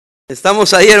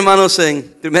Estamos ahí, hermanos,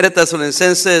 en 1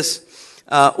 Tesalonicenses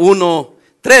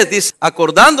 1:3. Dice: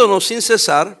 acordándonos sin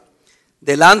cesar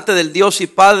delante del Dios y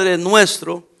Padre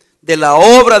nuestro de la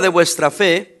obra de vuestra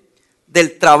fe,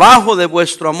 del trabajo de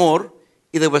vuestro amor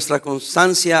y de vuestra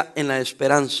constancia en la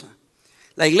esperanza.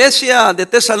 La iglesia de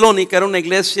Tesalónica era una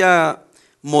iglesia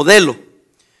modelo.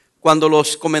 Cuando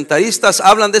los comentaristas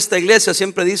hablan de esta iglesia,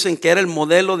 siempre dicen que era el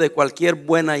modelo de cualquier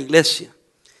buena iglesia.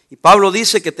 Y Pablo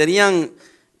dice que tenían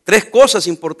tres cosas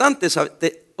importantes: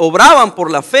 obraban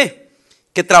por la fe,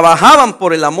 que trabajaban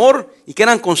por el amor y que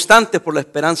eran constantes por la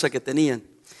esperanza que tenían.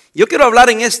 Yo quiero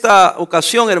hablar en esta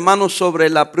ocasión, hermanos, sobre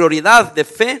la prioridad de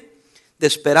fe, de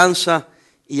esperanza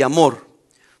y amor.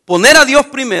 Poner a Dios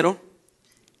primero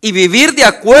y vivir de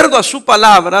acuerdo a su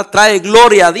palabra trae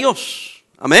gloria a Dios.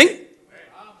 Amén.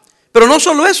 Pero no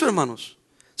solo eso, hermanos,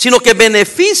 sino que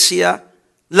beneficia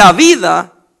la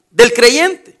vida del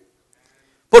creyente.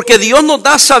 Porque Dios nos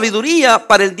da sabiduría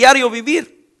para el diario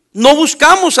vivir. No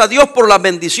buscamos a Dios por las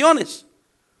bendiciones.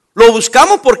 Lo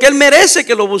buscamos porque Él merece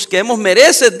que lo busquemos.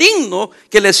 Merece, es digno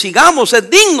que le sigamos. Es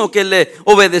digno que le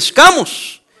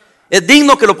obedezcamos. Es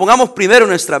digno que lo pongamos primero en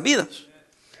nuestras vidas.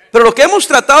 Pero lo que hemos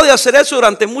tratado de hacer eso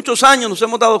durante muchos años, nos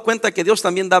hemos dado cuenta que Dios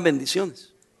también da bendiciones.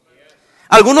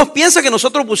 Algunos piensan que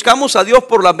nosotros buscamos a Dios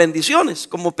por las bendiciones,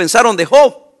 como pensaron de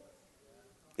Job.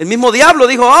 El mismo diablo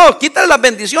dijo: quítale las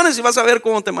bendiciones y vas a ver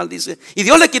cómo te maldice. Y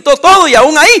Dios le quitó todo, y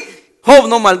aún ahí Job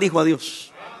no maldijo a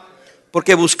Dios,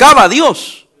 porque buscaba a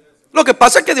Dios. Lo que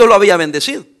pasa es que Dios lo había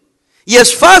bendecido. Y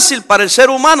es fácil para el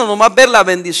ser humano nomás ver la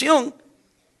bendición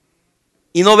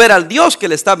y no ver al Dios que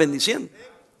le está bendiciendo.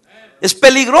 Es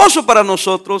peligroso para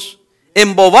nosotros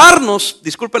embobarnos,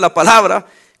 disculpe la palabra,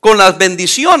 con las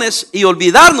bendiciones y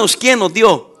olvidarnos quién nos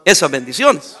dio esas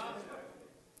bendiciones.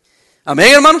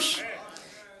 Amén, hermanos.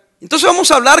 Entonces vamos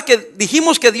a hablar que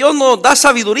dijimos que Dios nos da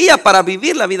sabiduría para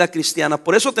vivir la vida cristiana.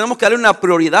 Por eso tenemos que darle una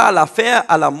prioridad a la fe,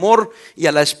 al amor y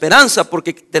a la esperanza,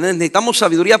 porque necesitamos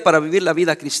sabiduría para vivir la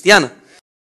vida cristiana.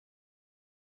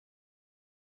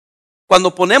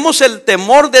 Cuando ponemos el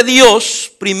temor de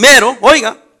Dios primero,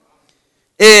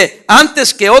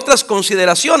 antes que otras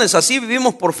consideraciones, así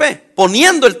vivimos por fe,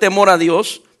 poniendo el temor a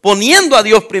Dios, poniendo a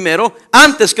Dios primero,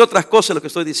 antes que otras cosas, lo que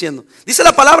estoy diciendo. Dice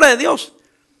la palabra de Dios.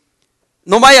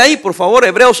 No vaya ahí, por favor,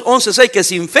 Hebreos 11:6, que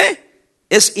sin fe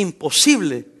es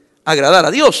imposible agradar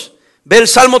a Dios. Ve el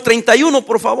Salmo 31,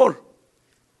 por favor.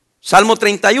 Salmo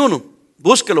 31,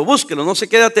 búsquelo, no se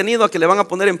quede atenido a que le van a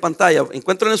poner en pantalla.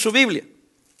 Encuéntrenlo en su Biblia.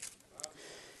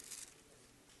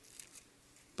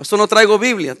 Pastor, no traigo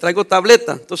Biblia, traigo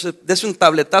tableta. Entonces dese un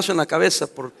tabletazo en la cabeza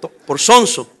por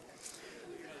sonso.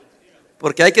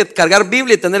 Porque hay que cargar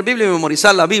Biblia y tener Biblia y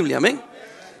memorizar la Biblia, amén.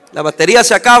 Las baterías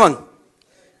se acaban.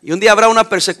 Y un día habrá una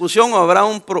persecución o habrá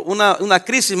una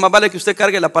crisis. Más vale que usted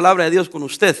cargue la palabra de Dios con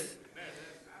usted.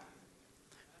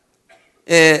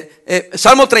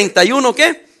 Salmo 31,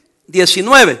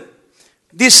 19.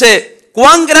 Dice: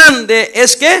 cuán grande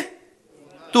es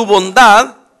tu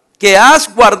bondad, que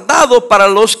has guardado para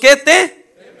los que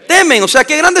te temen. O sea,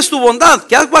 qué grande es tu bondad,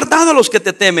 que has guardado a los que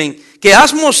te temen, que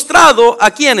has mostrado a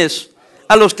quienes,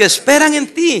 a los que esperan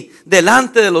en ti,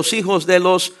 delante de los hijos de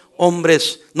los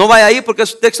hombres. No vaya ahí porque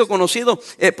es un texto conocido.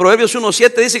 Proverbios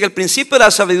 1:7 dice que el principio de la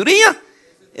sabiduría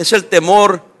es el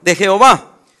temor de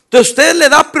Jehová. Entonces usted le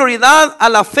da prioridad a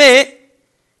la fe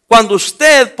cuando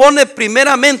usted pone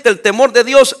primeramente el temor de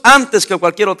Dios antes que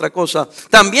cualquier otra cosa.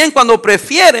 También cuando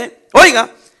prefiere,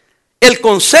 el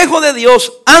consejo de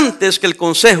Dios antes que el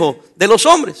consejo de los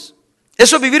hombres.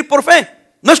 Eso es vivir por fe.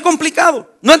 No es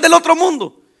complicado, no es del otro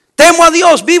mundo. Temo a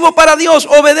Dios, vivo para Dios,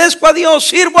 obedezco a Dios,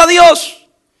 sirvo a Dios.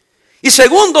 Y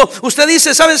segundo, usted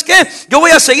dice: ¿sabes qué? Yo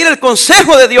voy a seguir el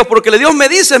consejo de Dios, porque Dios me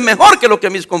dice es mejor que lo que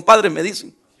mis compadres me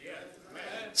dicen.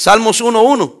 Salmos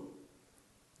 1:1.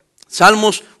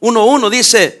 Salmos 1:1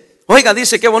 dice,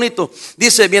 dice qué bonito.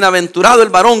 Dice: bienaventurado el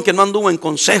varón que no anduvo en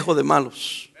consejo de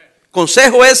malos.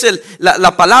 Consejo es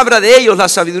la palabra de ellos, la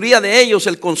sabiduría de ellos,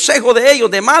 el consejo de ellos,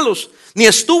 de malos. Ni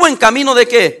estuvo en camino de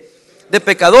 ¿qué? De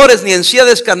pecadores, ni en silla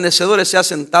de escarnecedores se ha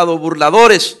sentado,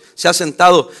 burladores se ha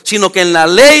sentado, sino que en la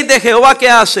ley de Jehová, ¿qué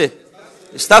hace?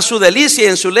 Está su delicia, y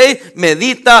en su ley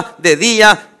medita de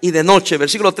día y de noche.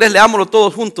 Versículo 3, leámoslo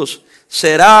todos juntos.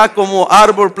 Será como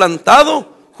árbol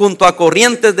plantado junto a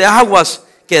corrientes de aguas,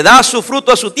 que da su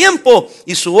fruto a su tiempo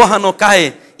y su hoja no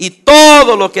cae, y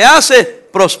todo lo que hace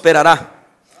prosperará.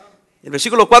 El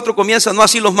versículo 4 comienza: no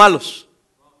así los malos.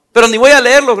 Pero ni voy a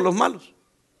leer los malos.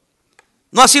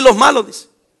 No así los malos, dice.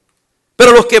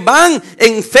 Pero los que van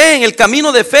en fe, en el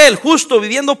camino de fe, el justo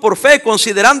viviendo por fe,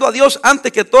 considerando a Dios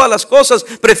antes que todas las cosas,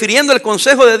 prefiriendo el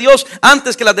consejo de Dios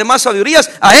antes que las demás sabidurías,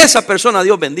 a esa persona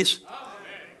Dios bendice.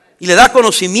 y le da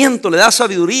conocimiento, le da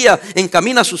sabiduría,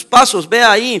 encamina sus pasos.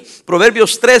 Vea ahí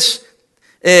Proverbios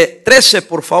 13,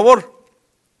 por favor.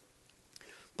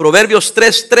 Proverbios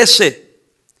 3:13.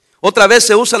 Otra vez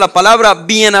se usa la palabra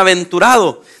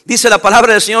bienaventurado. Dice la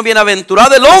palabra del Señor: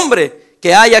 bienaventurado el hombre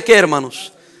que haya, ¿qué,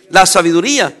 hermanos? La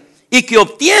sabiduría, y que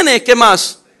obtiene, ¿qué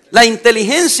más? La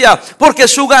inteligencia, porque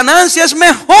su ganancia es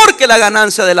mejor que la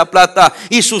ganancia de la plata,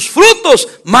 y sus frutos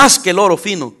más que el oro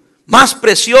fino. Más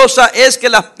preciosa es que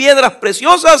las piedras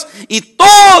preciosas, y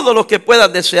todo lo que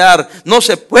puedas desear no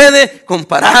se puede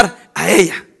comparar a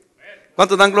ella.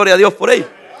 ¿Cuántos dan gloria a Dios por ello?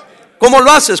 ¿Cómo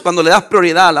lo haces? Cuando le das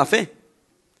prioridad a la fe,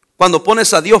 cuando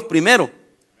pones a Dios primero,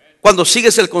 cuando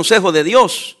sigues el consejo de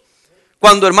Dios,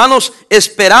 cuando, hermanos,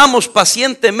 esperamos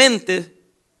pacientemente.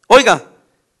 Oiga,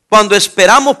 cuando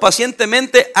esperamos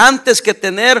pacientemente antes que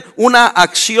tener una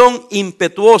acción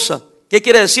impetuosa. ¿Qué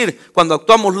quiere decir? Cuando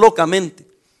actuamos locamente,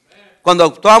 cuando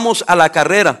actuamos a la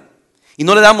carrera y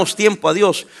no le damos tiempo a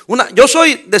Dios. Yo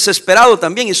soy desesperado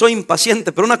también y soy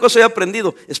impaciente, pero una cosa he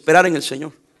aprendido: esperar en el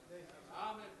Señor.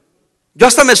 Yo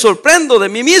hasta me sorprendo de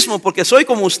mí mismo, porque soy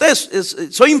como usted,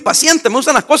 soy impaciente, me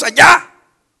gustan las cosas ya.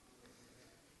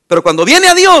 Pero cuando viene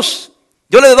a Dios,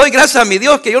 yo le doy gracias a mi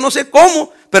Dios, que yo no sé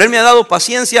cómo, pero Él me ha dado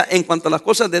paciencia en cuanto a las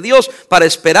cosas de Dios, para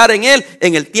esperar en Él,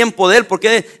 en el tiempo de Él,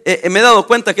 porque me he dado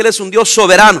cuenta que Él es un Dios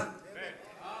soberano.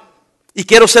 Y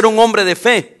quiero ser un hombre de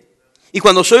fe. Y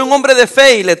cuando soy un hombre de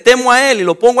fe y le temo a Él y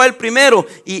lo pongo a Él primero,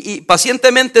 y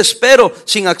pacientemente espero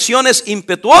sin acciones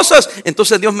impetuosas,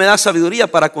 entonces Dios me da sabiduría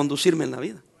para conducirme en la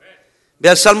vida.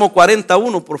 Vea el Salmo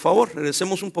 41, por favor.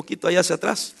 Regresemos un poquito allá hacia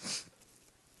atrás.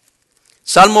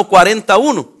 Salmo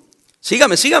 41.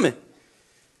 Sígame.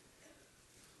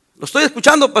 Lo estoy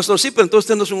escuchando, pastor. Sí, pero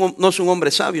entonces usted no es un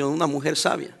hombre sabio, una mujer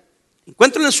sabia.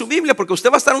 Encuéntrelo en su Biblia, porque usted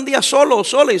va a estar un día solo o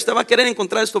sola y usted va a querer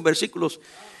encontrar estos versículos.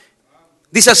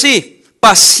 Dice así: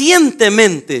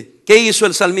 pacientemente, ¿qué hizo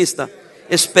el salmista?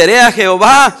 Esperé a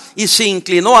Jehová y se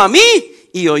inclinó a mí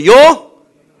y oyó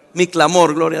mi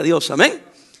clamor. Gloria a Dios, amén.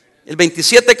 El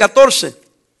 27:14.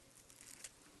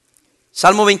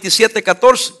 Salmo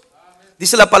 27:14.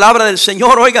 Dice la palabra del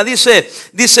Señor, oiga, dice: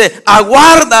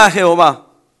 aguarda a Jehová,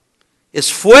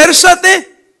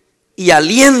 esfuérzate y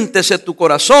aliéntese tu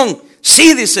corazón.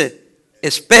 Sí, dice,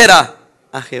 espera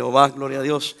a Jehová. Gloria a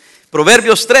Dios.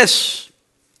 Proverbios 3.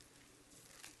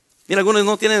 Mira, algunos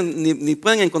no tienen ni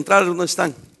pueden encontrar dónde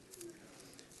están.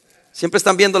 Siempre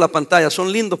están viendo la pantalla.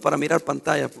 Son lindos para mirar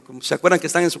pantalla, porque se acuerdan que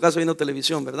están en su casa viendo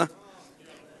televisión, ¿verdad?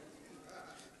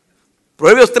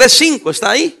 Proverbios 3:5 está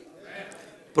ahí.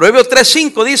 Proverbios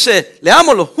 3:5 dice,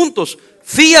 leámoslo juntos: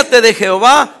 fíate de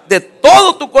Jehová de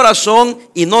todo tu corazón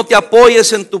y no te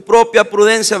apoyes en tu propia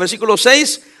prudencia. Versículo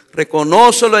 6: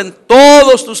 reconócelo en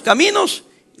todos tus caminos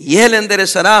y Él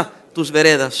enderezará tus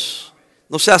veredas.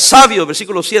 No seas sabio,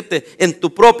 versículo 7, en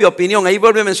tu propia opinión. Ahí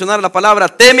vuelve a mencionar la palabra: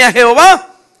 teme a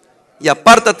Jehová y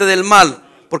apártate del mal,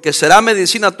 porque será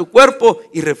medicina a tu cuerpo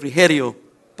y refrigerio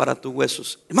para tus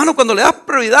huesos. Hermano, cuando le das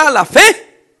prioridad a la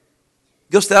fe,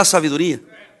 Dios te da sabiduría.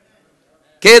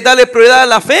 ¿Qué es darle prioridad a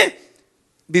la fe?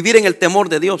 Vivir en el temor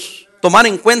de Dios, tomar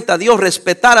en cuenta a Dios,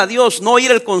 respetar a Dios, no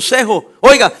oír el consejo,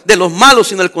 oiga, de los malos,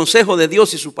 sino el consejo de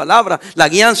Dios y su palabra, la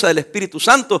guianza del Espíritu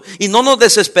Santo. Y no nos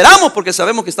desesperamos, porque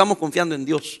sabemos que estamos confiando en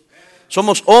Dios.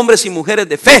 Somos hombres y mujeres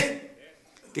de fe,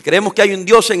 que creemos que hay un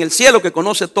Dios en el cielo que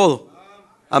conoce todo.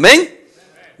 Amén.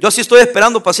 Yo así estoy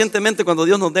esperando pacientemente cuando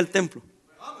Dios nos dé el templo.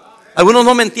 Algunos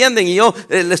no me entienden y yo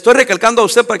le estoy recalcando a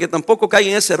usted para que tampoco caiga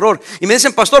en ese error. Y me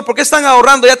dicen: pastor, ¿por qué están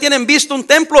ahorrando? ¿Ya tienen visto un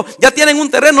templo? ¿Ya tienen un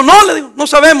terreno? No, le digo, no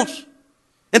sabemos.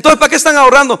 Entonces, ¿para qué están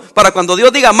ahorrando? Para cuando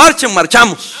Dios diga marchen,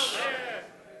 marchamos.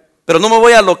 Pero no me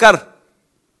voy a alocar.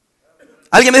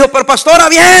 Alguien me dijo: pero pastor,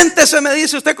 aviéntese, me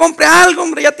dice, usted compre algo,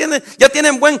 hombre, ya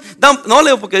tienen buen down. No,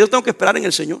 le digo, porque yo tengo que esperar en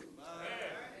el Señor.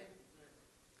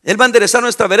 Él va a enderezar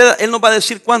nuestra vereda. Él nos va a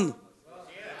decir cuándo.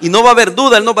 Y no va a haber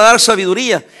duda, Él nos va a dar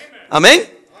sabiduría.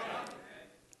 Amén.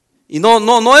 Y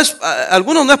no es,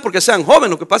 algunos no es porque sean jóvenes,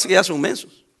 lo que pasa es que ya son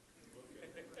mensos.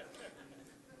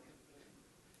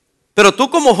 Pero tú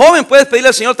como joven puedes pedirle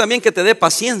al Señor también que te dé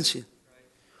paciencia.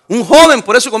 Un joven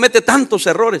por eso comete tantos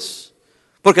errores,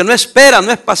 porque no espera,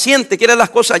 no es paciente, quiere las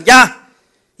cosas ya.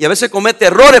 Y a veces comete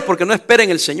errores porque no espera en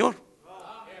el Señor.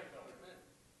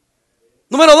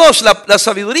 Número 2, la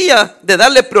sabiduría de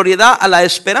darle prioridad a la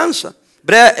esperanza.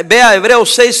 Vea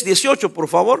Hebreos 6:18, por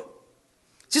favor.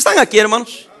 Si están aquí,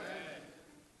 hermanos.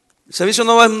 El servicio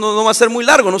no va a ser muy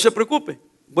largo, no se preocupe.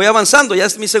 Voy avanzando, ya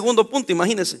es mi segundo punto,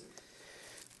 imagínense.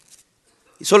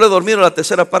 Y solo he dormido la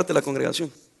tercera parte de la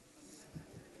congregación.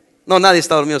 No, nadie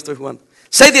está dormido, estoy jugando.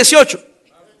 6:18.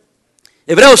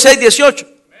 Hebreos 6:18.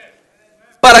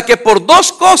 para que por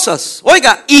dos cosas,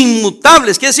 oiga,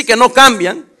 inmutables, quiere decir que no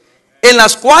cambian, en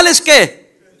las cuales ¿qué?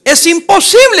 Es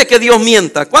imposible que Dios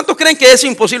mienta. ¿Cuántos creen que es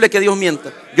imposible que Dios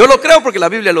mienta? Yo lo creo porque la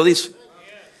Biblia lo dice.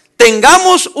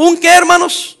 Tengamos un ¿qué,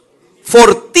 hermanos?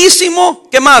 Fortísimo,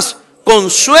 ¿qué más?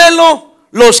 Consuelo,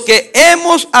 los que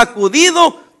hemos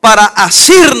acudido para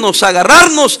asirnos,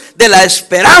 agarrarnos de la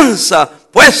esperanza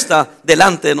puesta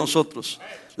delante de nosotros,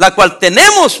 la cual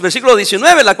tenemos, versículo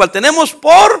 19, la cual tenemos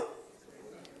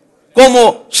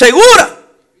como segura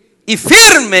y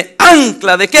firme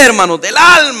ancla de ¿qué, hermanos? Del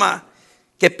alma,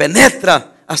 que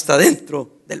penetra hasta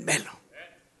dentro del velo.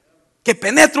 Que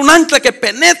penetra, un ancla que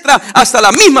penetra hasta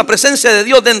la misma presencia de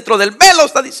Dios dentro del velo,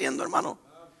 está diciendo, hermano.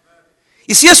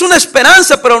 Y si es una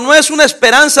esperanza, pero no es una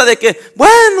esperanza de que,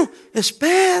 bueno,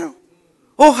 espero,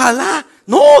 ojalá.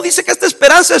 No, dice que esta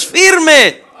esperanza es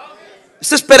firme.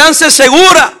 Esta esperanza es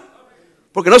segura,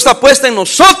 porque no está puesta en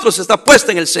nosotros, está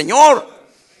puesta en el Señor.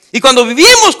 Y cuando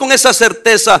vivimos con esa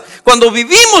certeza, cuando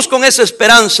vivimos con esa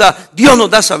esperanza, Dios nos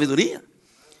da sabiduría.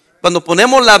 Cuando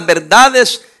ponemos las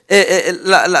verdades,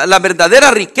 la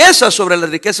verdadera riqueza sobre las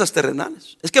riquezas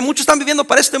terrenales. Es que muchos están viviendo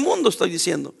para este mundo, estoy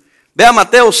diciendo. Vea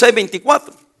Mateo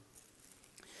 6:24.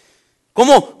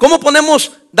 ¿Cómo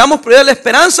damos prioridad a la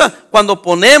esperanza? Cuando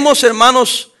ponemos,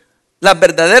 hermanos, las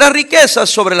verdaderas riquezas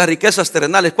sobre las riquezas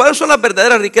terrenales. ¿Cuáles son las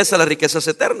verdaderas riquezas? Las riquezas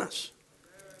eternas.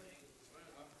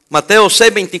 Mateo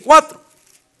 6:24.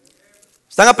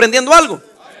 ¿Están aprendiendo algo?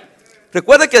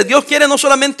 Recuerde que Dios quiere no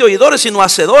solamente oidores, sino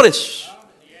hacedores.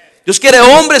 Dios quiere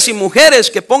hombres y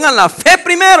mujeres que pongan la fe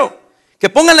primero, que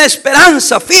pongan la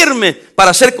esperanza firme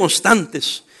para ser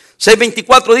constantes.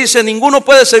 6:24 dice: ninguno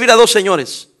puede servir a dos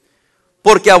señores,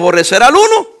 porque aborrecerá al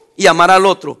uno y amará al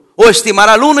otro, o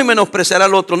estimará al uno y menospreciará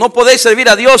al otro. No podéis servir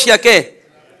a Dios y a ¿qué?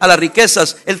 A las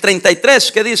riquezas. El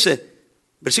 33, ¿qué dice?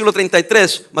 Versículo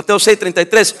 33, Mateo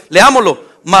 6:33,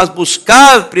 leámoslo. Mas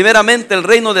buscad primeramente el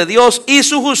reino de Dios y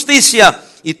su justicia,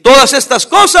 y todas estas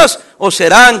cosas os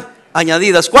serán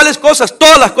añadidas. ¿Cuáles cosas?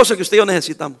 Todas las cosas que usted y yo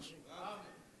necesitamos.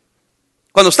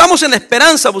 Cuando estamos en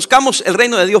esperanza, buscamos el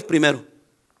reino de Dios primero,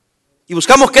 y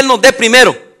buscamos que Él nos dé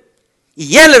primero,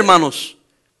 y Él, hermanos,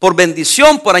 por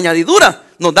bendición, por añadidura,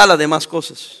 nos da las demás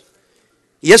cosas.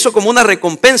 Y eso como una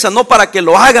recompensa, no para que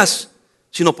lo hagas,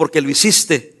 sino porque lo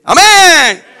hiciste.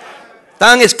 Amén.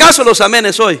 Tan escasos los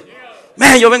amenes hoy.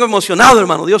 Yo vengo emocionado,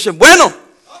 hermano. Dios es bueno.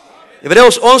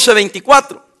 Hebreos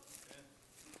 11:24.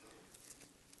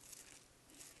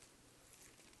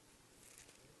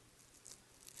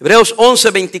 Hebreos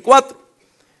 11:24.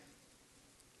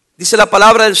 Dice la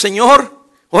palabra del Señor.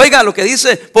 Oiga lo que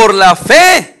dice: por la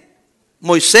fe,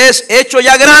 Moisés, hecho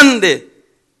ya grande,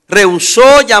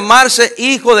 rehusó llamarse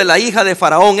hijo de la hija de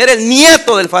Faraón. Era el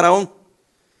nieto del Faraón.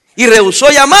 Y rehusó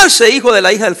llamarse hijo de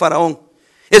la hija del Faraón,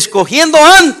 escogiendo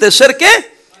antes ser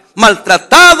 ¿qué?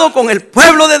 Maltratado con el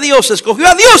pueblo de Dios. Escogió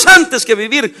a Dios antes que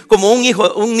vivir como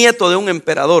un nieto de un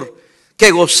emperador,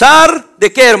 que gozar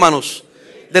de ¿qué, hermanos?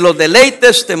 De los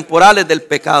deleites temporales del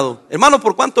pecado. Hermano,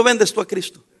 ¿por cuánto vendes tú a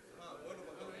Cristo?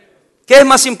 ¿Qué es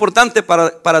más importante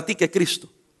para ti que Cristo?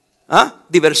 ¿Ah?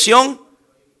 ¿Diversión?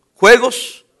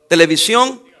 ¿Juegos?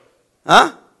 ¿Televisión?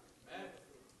 ¿Ah?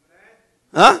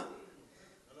 ¿Ah?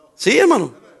 Sí,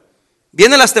 hermano.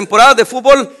 Vienen las temporadas de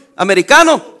fútbol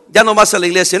americano, ya no vas a la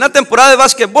iglesia. En la temporada de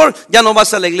básquetbol, ya no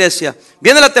vas a la iglesia.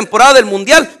 Viene la temporada del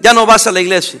mundial, ya no vas a la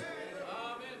iglesia.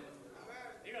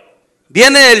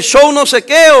 Viene el show no sé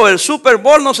qué, o el Super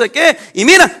Bowl no sé qué, y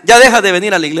mira, ya deja de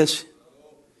venir a la iglesia.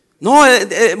 No,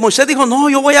 Moisés dijo: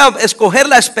 no, yo voy a escoger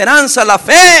la esperanza, la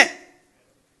fe.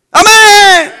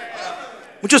 Amén.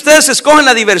 Muchos de ustedes escogen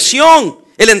la diversión,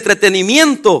 el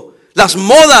entretenimiento, las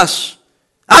modas,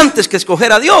 antes que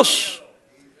escoger a Dios.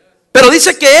 Pero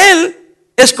dice que Él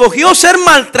escogió ser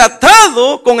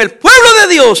maltratado con el pueblo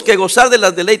de Dios que gozar de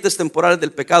las deleites temporales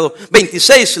del pecado.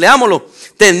 26, leámoslo.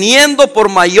 Teniendo por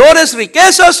mayores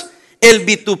riquezas el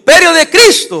vituperio de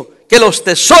Cristo que los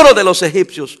tesoros de los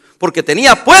egipcios, porque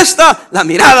tenía puesta la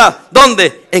mirada,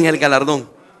 ¿dónde? En el galardón.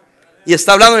 Y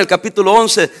está hablando en el capítulo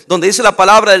 11, donde dice la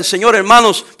palabra del Señor,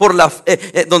 hermanos,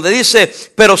 donde dice: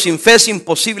 pero sin fe es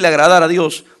imposible agradar a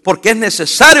Dios, porque es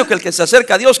necesario que el que se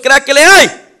acerca a Dios crea que le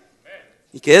hay,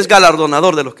 y que es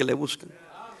galardonador de los que le buscan.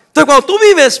 Entonces, cuando tú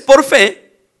vives por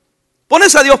fe,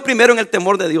 pones a Dios primero en el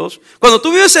temor de Dios. Cuando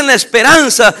tú vives en la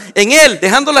esperanza en Él,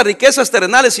 dejando las riquezas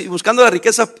terrenales y buscando las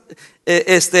riquezas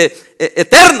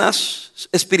eternas,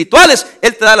 espirituales,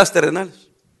 Él te da las terrenales.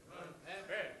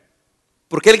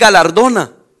 Porque Él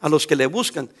galardona a los que le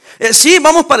buscan. Sí,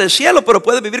 vamos para el cielo, pero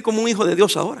puedes vivir como un hijo de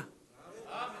Dios ahora.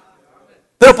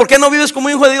 Pero ¿por qué no vives como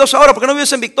un hijo de Dios ahora? ¿Por qué no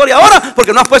vives en victoria ahora?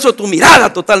 Porque no has puesto tu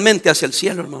mirada totalmente hacia el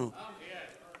cielo, hermano.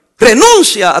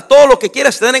 Renuncia a todo lo que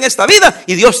quieras tener en esta vida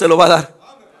y Dios te lo va a dar.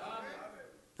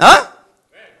 ¿Ah?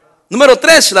 Número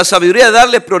 3, la sabiduría de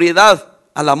darle prioridad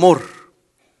al amor.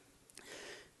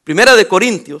 Primera de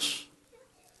Corintios.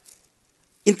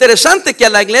 Interesante que a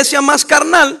la iglesia más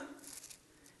carnal,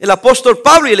 el apóstol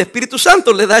Pablo y el Espíritu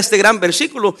Santo le da este gran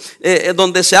versículo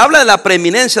donde se habla de la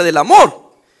preeminencia del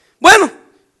amor. Bueno,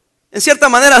 en cierta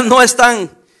manera no es tan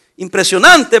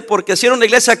impresionante, porque si era una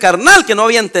iglesia carnal que no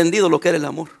había entendido lo que era el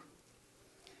amor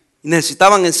y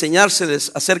necesitaban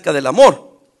enseñárseles acerca del amor.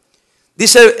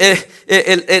 Dice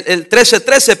el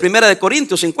 13:13, Primera de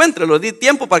Corintios, encuéntrelo, di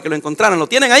tiempo para que lo encontraran. ¿Lo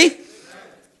tienen ahí?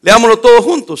 Leámoslo todos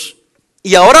juntos.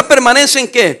 Y ahora permanecen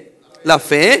 ¿qué? La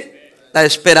fe, la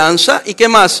esperanza y ¿qué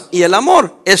más? Y el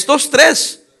amor. Estos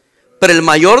tres, pero el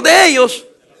mayor de ellos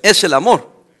es el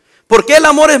amor. ¿Por qué el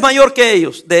amor es mayor que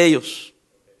ellos? De ellos.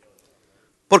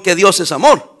 Porque Dios es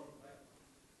amor.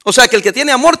 O sea que el que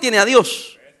tiene amor tiene a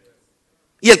Dios.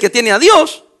 Y el que tiene a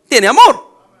Dios tiene amor.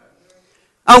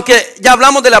 Aunque ya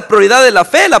hablamos de la prioridad de la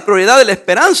fe, la prioridad de la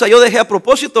esperanza, yo dejé a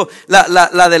propósito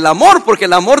la del amor, porque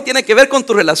el amor tiene que ver con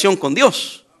tu relación con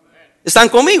Dios. ¿Están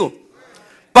conmigo?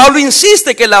 Pablo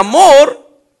insiste que el amor,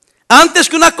 antes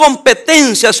que una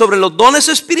competencia sobre los dones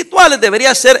espirituales,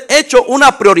 debería ser hecho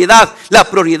una prioridad, la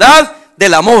prioridad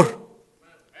del amor.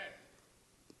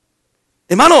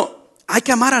 Hermano, hay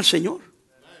que amar al Señor.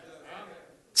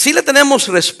 Si le tenemos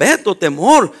respeto,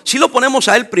 temor, si lo ponemos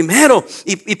a Él primero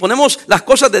y ponemos las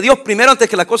cosas de Dios primero antes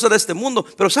que las cosas de este mundo.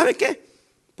 Pero ¿sabe qué?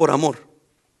 Por amor.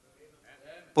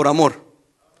 Por amor.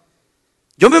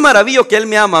 Yo me maravillo que Él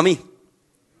me ama a mí.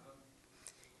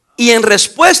 Y en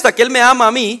respuesta a que Él me ama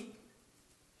a mí,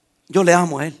 yo le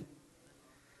amo a Él.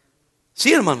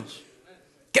 Sí, hermanos.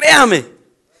 Créame.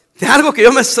 De algo que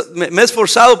yo me he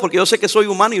esforzado, porque yo sé que soy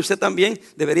humano y usted también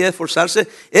debería esforzarse,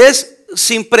 es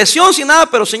sin presión, sin nada,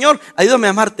 pero Señor, ayúdame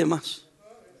a amarte más.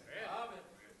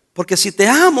 Porque si te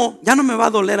amo, ya no me va a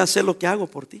doler hacer lo que hago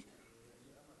por ti.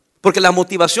 Porque la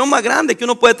motivación más grande que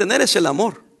uno puede tener es el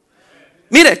amor.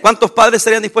 Mire, ¿cuántos padres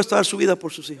estarían dispuestos a dar su vida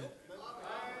por sus hijos?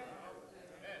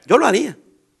 Yo lo haría.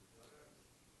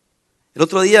 El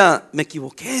otro día me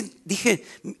equivoqué, dije,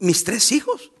 mis 3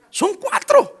 hijos, son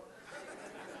 4.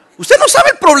 Usted no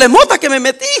sabe el problemota que me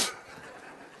metí.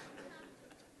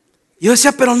 Yo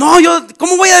decía, pero no,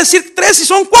 ¿cómo voy a decir 3 si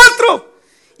son 4?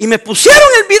 Y me pusieron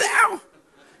el video.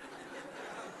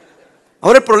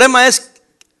 Ahora el problema es,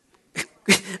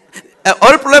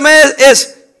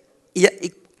 ¿y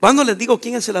cuándo les digo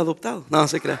quién es el adoptado? No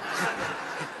se crea.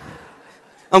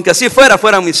 Aunque así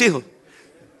fueran mis hijos.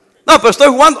 No, pero estoy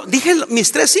jugando. Dije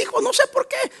mis 3 hijos, no sé por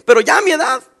qué, pero ya a mi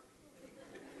edad.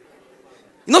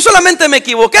 No solamente me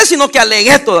equivoqué, sino que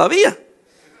alegué todavía.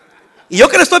 Y yo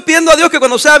que le estoy pidiendo a Dios que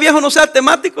cuando sea viejo no sea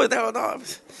temático. No.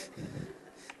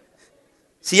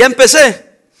 Si ya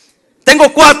empecé,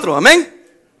 tengo 4, amén.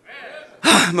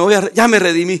 Ya me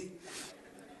redimí.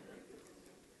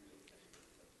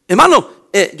 Hermano,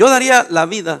 yo daría la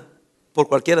vida por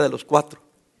cualquiera de los 4.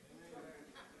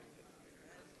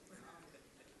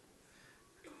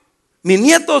 Mis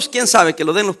nietos, quién sabe, que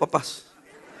lo den los papás.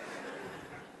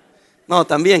 No,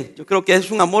 también, yo creo que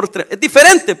es un amor, es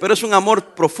diferente, pero es un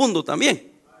amor profundo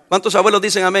también. ¿Cuántos abuelos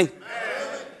dicen amén?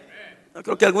 Yo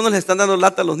creo que algunos les están dando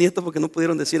lata a los nietos porque no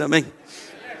pudieron decir amén.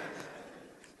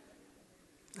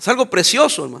 Es algo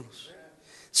precioso, hermanos.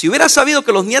 Si hubiera sabido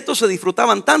que los nietos se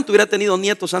disfrutaban tanto, hubiera tenido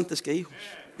nietos antes que hijos.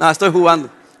 Nada, estoy jugando.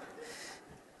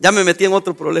 Ya me metí en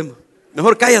otro problema.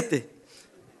 Mejor cállate.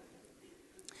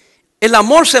 El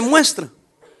amor se muestra.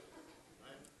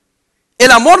 El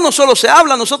amor no solo se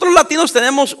habla. Nosotros latinos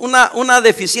tenemos una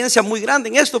deficiencia muy grande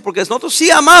en esto, porque nosotros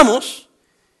sí amamos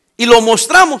y lo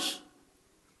mostramos,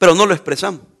 pero no lo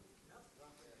expresamos.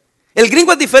 El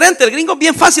gringo es diferente. El gringo es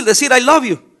bien fácil decir I love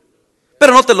you,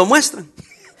 pero no te lo muestran.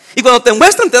 Y cuando te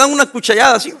muestran te dan una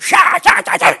cuchillada así,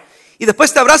 y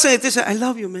después te abrazan y te dicen I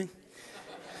love you, man.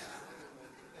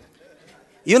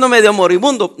 Y uno medio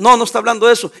moribundo. No está hablando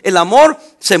de eso. El amor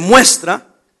se muestra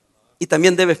y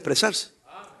también debe expresarse.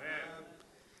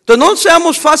 Entonces no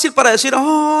seamos fácil para decir,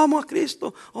 oh, amo a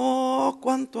Cristo, oh,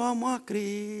 cuánto amo a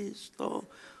Cristo,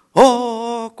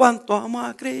 oh, cuánto amo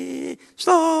a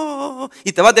Cristo.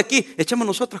 Y te vas de aquí, echemos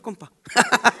nosotras, compa.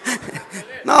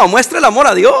 No, muestra el amor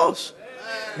a Dios.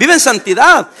 Vive en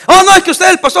santidad. Oh, no, es que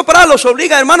usted, el pastor Parada, los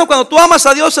obliga. Hermano, cuando tú amas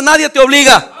a Dios, nadie te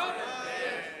obliga.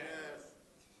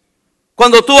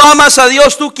 Cuando tú amas a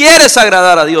Dios, tú quieres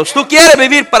agradar a Dios, tú quieres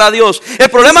vivir para Dios. El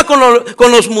problema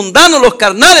con los mundanos, los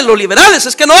carnales, los liberales,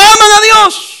 es que no aman a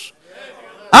Dios.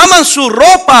 Aman su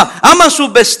ropa, aman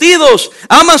sus vestidos,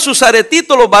 aman sus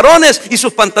aretitos los varones y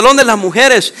sus pantalones las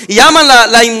mujeres. Y aman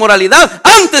la inmoralidad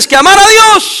antes que amar a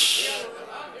Dios.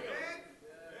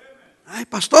 Ay,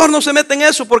 pastor, no se mete en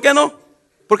eso. ¿Por qué no?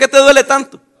 ¿Por qué te duele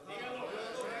tanto?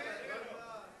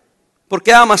 ¿Por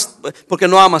qué amas? Porque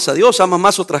no amas a Dios, amas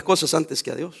más otras cosas antes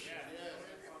que a Dios.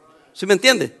 ¿Sí me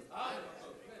entiende?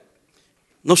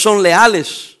 No son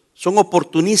leales, son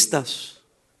oportunistas.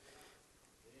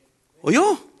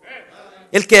 ¿Oyó?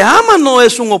 El que ama no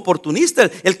es un oportunista,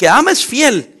 el que ama es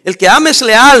fiel, el que ama es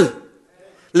leal.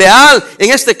 Leal,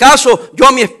 en este caso, yo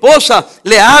a mi esposa,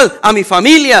 leal a mi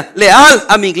familia, leal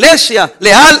a mi iglesia,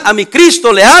 leal a mi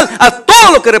Cristo, leal a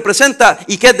todo lo que representa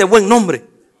y que es de buen nombre.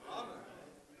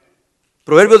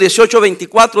 Proverbios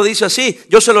 18:24 dice así,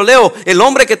 yo se lo leo: el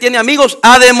hombre que tiene amigos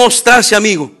ha de mostrarse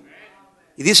amigo.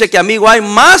 Y dice que amigo hay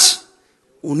más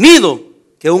unido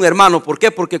que un hermano. ¿Por qué?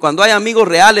 Porque cuando hay amigos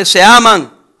reales se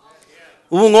aman.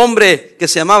 Hubo un hombre que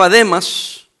se llamaba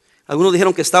Demas. Algunos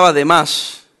dijeron que estaba de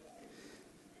más.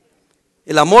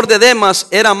 El amor de Demas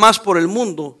era más por el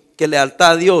mundo que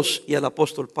lealtad a Dios y al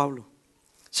apóstol Pablo.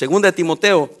 Segunda de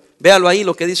Timoteo, véalo ahí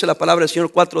lo que dice la palabra del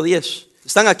Señor 4:10.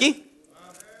 ¿Están aquí?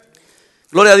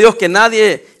 Gloria a Dios que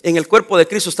nadie en el cuerpo de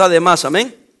Cristo está de más,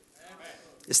 amén.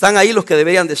 Están ahí los que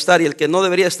deberían de estar y el que no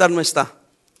debería estar no está.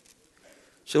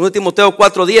 Segunda de Timoteo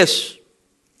 4:10.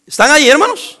 ¿Están ahí,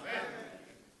 hermanos?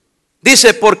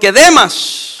 Dice, porque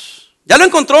Demas, ¿ya lo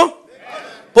encontró?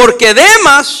 Porque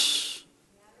Demas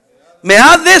me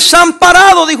ha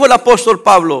desamparado, dijo el apóstol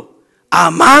Pablo,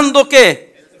 amando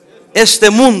 ¿qué? Este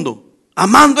mundo,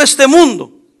 amando este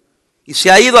mundo. Y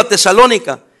se ha ido a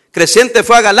Tesalónica. Crescente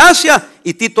fue a Galacia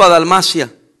y Tito a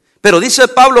Dalmacia. Pero dice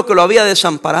Pablo que lo había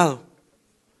desamparado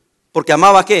porque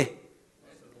amaba ¿qué?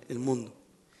 El mundo.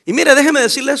 Y mire, déjeme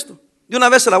decirle esto, de una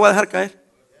vez se la voy a dejar caer.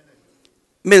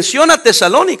 Menciona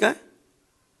Tesalónica.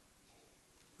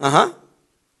 Ajá.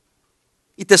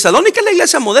 Y Tesalónica es la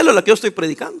iglesia modelo, la que yo estoy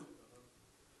predicando.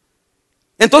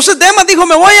 Entonces Demas dijo,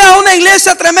 me voy a una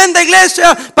iglesia, tremenda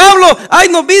iglesia. Pablo, hay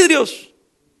unos vidrios.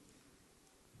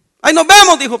 Ahí nos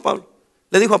vemos, dijo Pablo.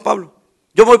 Le dijo a Pablo,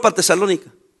 yo voy para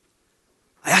Tesalónica.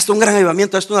 Allá está un gran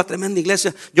avivamiento, esto es una tremenda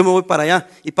iglesia, yo me voy para allá.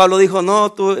 Y Pablo dijo,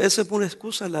 no, esa es una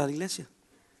excusa la iglesia.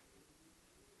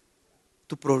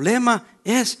 Tu problema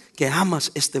es que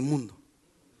amas este mundo.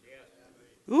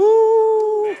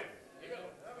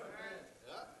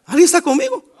 ¿Alguien está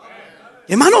conmigo?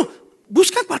 Hermano,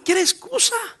 buscan cualquier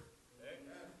excusa.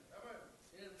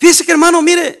 Fíjese que, hermano,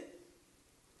 mire,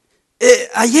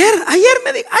 ayer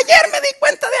me di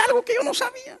cuenta de algo que yo no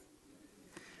sabía.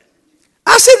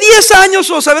 Hace 10 años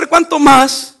o saber cuánto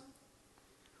más,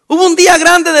 hubo un día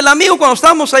grande del amigo cuando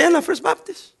estábamos allá en la First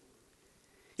Baptist.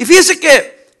 Y fíjese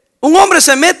que un hombre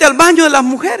se mete al baño de las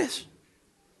mujeres.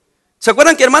 ¿Se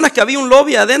acuerdan que, hermanas, que había un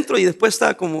lobby adentro y después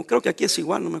está como, creo que aquí es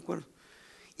igual, no me acuerdo.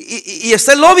 Y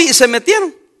está el lobby y se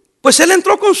metieron. Pues él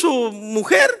entró con su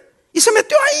mujer y se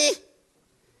metió ahí.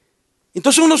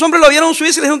 Entonces unos hombres lo vieron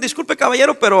subirse y le dijeron, disculpe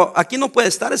caballero, pero aquí no puede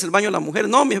estar, es el baño de las mujeres.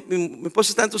 No, mi esposa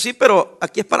está dentro, sí, pero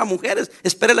aquí es para mujeres,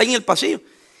 espérela ahí en el pasillo.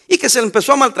 Y que se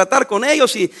empezó a maltratar con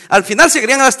ellos y al final se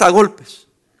querían hasta golpes.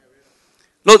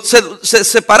 Se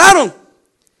separaron.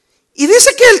 Y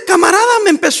dice que el camarada me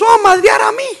empezó a madrear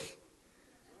a mí.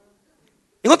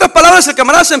 En otras palabras, el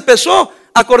camarada se empezó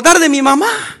a acordar de mi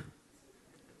mamá.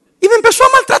 Y me empezó a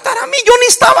maltratar a mí, yo ni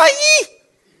estaba allí.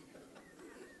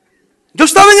 Yo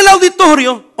estaba en el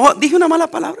auditorio. Dije una mala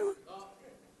palabra.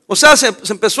 O sea,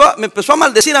 me empezó a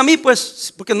maldecir a mí,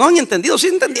 pues, porque no han entendido. Sí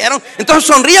entendieron. Entonces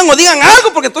sonrían o digan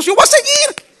algo, porque entonces yo voy a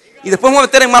seguir. Y después me voy a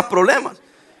meter en más problemas.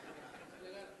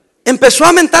 Empezó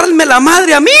a mentarme la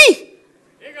madre a mí.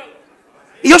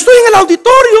 Y yo estoy en el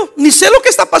auditorio, ni sé lo que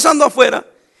está pasando afuera.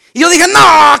 Y yo dije,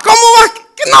 no, ¿cómo va?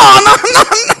 No.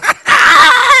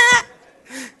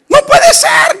 No puede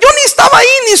ser, yo ni estaba ahí,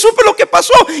 ni supe lo que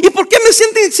pasó. ¿Y por qué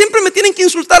siempre me tienen que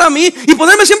insultar a mí y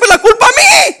ponerme siempre la culpa a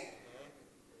mí?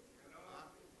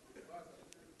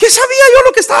 ¿Qué sabía yo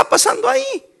lo que estaba pasando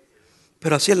ahí?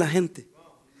 Pero así es la gente.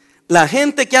 La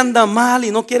gente que anda mal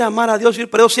y no quiere amar a Dios,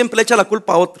 pero siempre le echa la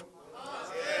culpa a otro.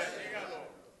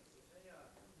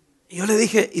 Y yo le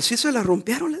dije, ¿y si se la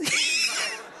rompieron? Le dije.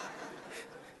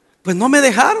 Pues no me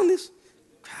dejaron. Dice.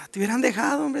 Te hubieran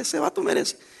dejado, hombre, ese vato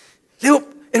merece. Le digo,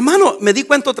 hermano, me di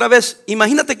cuenta otra vez.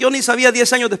 Imagínate que yo ni sabía,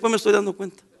 10 años después me estoy dando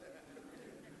cuenta.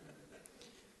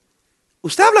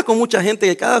 Usted habla con mucha gente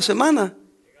que cada semana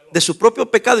de su propio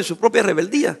pecado y su propia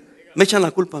rebeldía me echan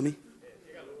la culpa a mí.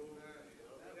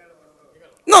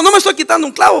 No me estoy quitando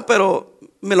un clavo, pero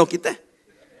me lo quité.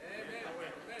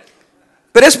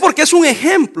 Pero es porque es un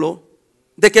ejemplo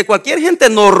de que cualquier gente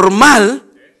normal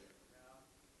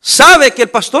sabe que el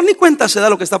pastor ni cuenta se da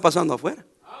lo que está pasando afuera.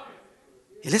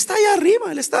 Él está allá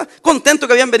arriba, él está contento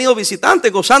que habían venido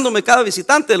visitantes, gozándome cada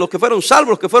visitante, los que fueron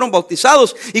salvos, los que fueron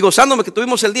bautizados, y gozándome que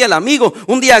tuvimos el día del amigo,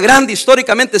 un día grande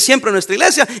históricamente siempre en nuestra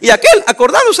iglesia, y aquel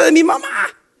acordándose de mi mamá.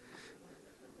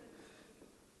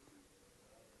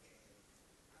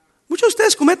 Muchos de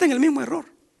ustedes cometen el mismo error.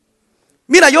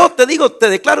 Mira, yo te digo, te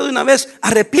declaro de una vez,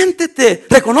 arrepiéntete,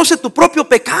 reconoce tu propio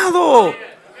pecado.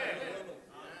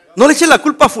 No le eches la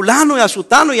culpa a fulano y a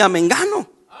sutano y a mengano.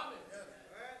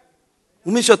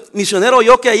 Un misionero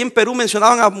oyó que ahí en Perú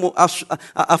mencionaban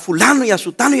a fulano y a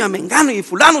sutano y a mengano, y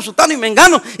fulano, sutano y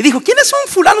mengano, y dijo, ¿quiénes son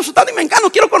fulano, sutano y mengano?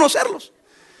 Quiero conocerlos.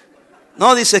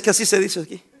 No, dice, es que así se dice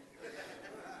aquí.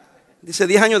 Dice,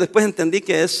 10 años después entendí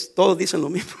que todos dicen lo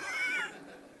mismo.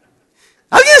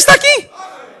 ¿Alguien está aquí?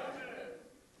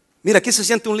 Mira, aquí se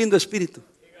siente un lindo espíritu.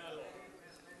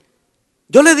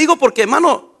 Yo le digo porque,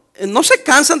 hermano, no se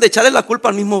cansan de echarle la culpa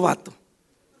al mismo vato.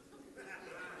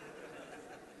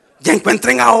 Ya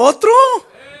encuentren a otro.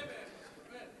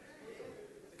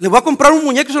 Le voy a comprar un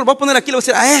muñeco y se lo voy a poner aquí. Le voy a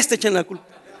decir, a este echen la culpa.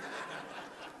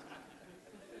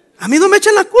 A mí no me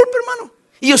echen la culpa, hermano.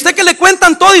 Y usted que le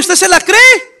cuentan todo y usted se la cree.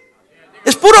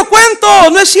 Es puro cuento,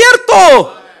 no es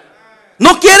cierto.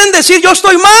 No quieren decir yo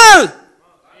estoy mal.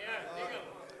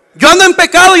 Yo ando en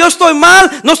pecado, yo estoy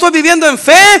mal, no estoy viviendo en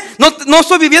fe, no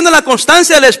estoy viviendo en la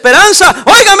constancia de la esperanza.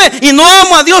 Óigame, y no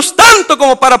amo a Dios tanto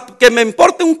como para que me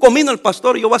importe un comino el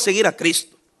pastor y yo voy a seguir a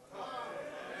Cristo.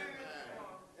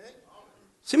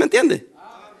 ¿Sí me entiende?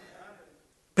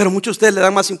 Pero muchos de ustedes le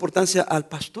dan más importancia al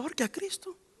pastor que a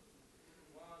Cristo.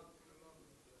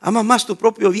 Amas más tu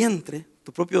propio vientre,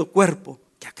 tu propio cuerpo,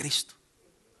 que a Cristo.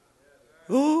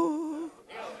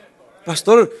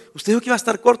 Pastor, usted dijo que iba a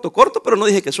estar corto, pero no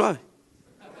dije que suave.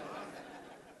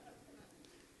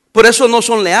 Por eso no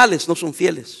son leales, no son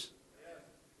fieles.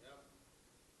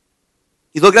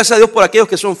 Y doy gracias a Dios por aquellos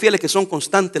que son fieles, que son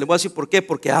constantes. Les voy a decir por qué,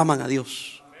 porque aman a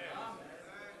Dios.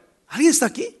 ¿Alguien está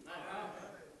aquí?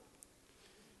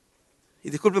 Y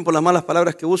disculpen por las malas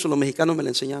palabras que uso, los mexicanos me la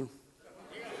enseñaron.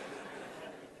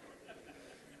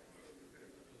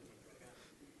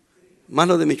 Más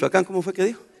lo de Michoacán, ¿cómo fue que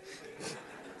dijo?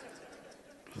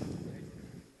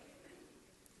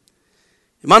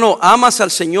 Hermano, amas al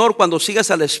Señor cuando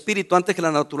sigas al Espíritu antes que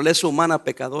la naturaleza humana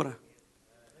pecadora.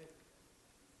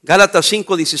 Gálatas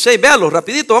 5:16, véalo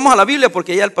rapidito, vamos a la Biblia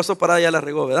porque ya el pastor Parada ya la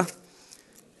regó, ¿verdad?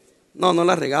 No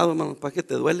la ha regado, hermano, ¿para qué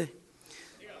te duele?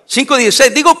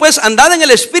 5:16, digo pues, andad en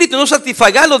el Espíritu y no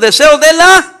satisfagáis los deseos de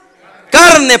la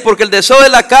carne, porque el deseo de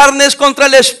la carne es contra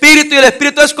el Espíritu y el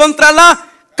Espíritu es contra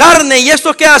la carne. ¿Y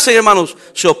esto qué hacen, hermanos?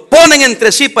 Se oponen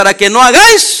entre sí para que no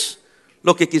hagáis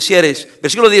lo que quisierais.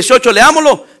 Versículo 18,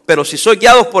 leámoslo. Pero si sois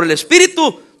guiados por el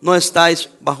Espíritu, no estáis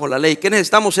bajo la ley. ¿Qué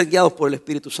necesitamos? Ser guiados por el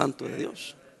Espíritu Santo de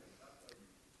Dios.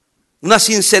 Una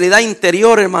sinceridad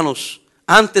interior, hermanos,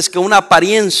 antes que una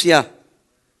apariencia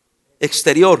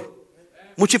exterior.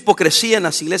 Mucha hipocresía en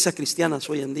las iglesias cristianas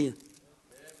hoy en día.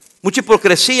 Mucha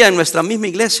hipocresía en nuestra misma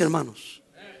iglesia, hermanos.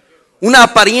 Una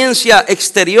apariencia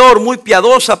exterior muy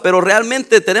piadosa, pero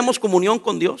realmente tenemos comunión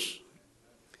con Dios.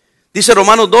 Dice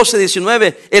Romanos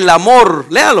 12:19, el amor,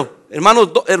 léalo, hermanos,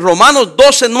 Romanos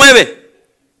 12:9.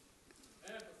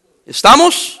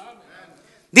 ¿Estamos?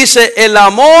 Dice, el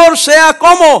amor sea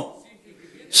como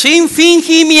sin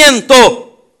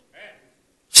fingimiento.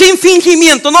 Sin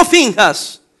fingimiento, no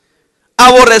finjas.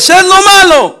 Aborrecer lo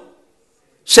malo,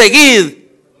 seguid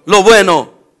lo bueno.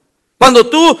 Cuando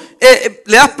tú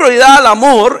le das prioridad al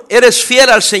amor, eres fiel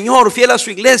al Señor, fiel a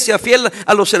su iglesia, fiel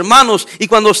a los hermanos. Y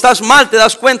cuando estás mal te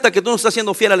das cuenta que tú no estás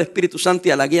siendo fiel al Espíritu Santo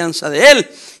y a la guianza de Él.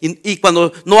 Y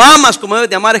cuando no amas como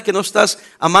debes de amar, es que no estás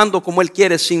amando como Él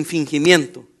quiere, sin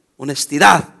fingimiento,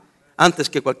 honestidad, antes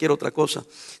que cualquier otra cosa.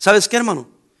 ¿Sabes qué, hermano?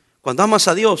 Cuando amas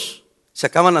a Dios, se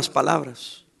acaban las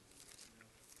palabras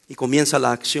y comienza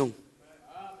la acción.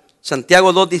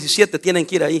 Santiago 2:17, tienen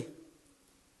que ir ahí.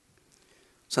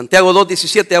 Santiago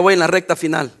 2:17, ya voy en la recta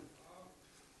final.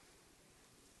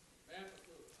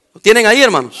 ¿Lo tienen ahí,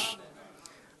 hermanos?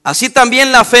 Así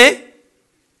también la fe,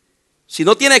 si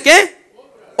no tiene ¿qué?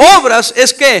 Obras,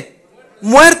 es que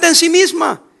muerte en sí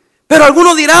misma. Pero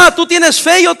alguno dirá, tú tienes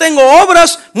fe, yo tengo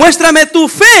obras, muéstrame tu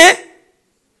fe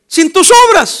sin tus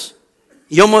obras.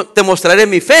 Y yo te mostraré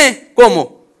mi fe,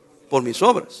 ¿cómo? Por mis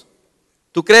obras.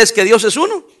 ¿Tú crees que Dios es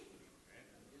uno?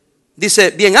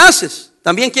 Dice, bien haces.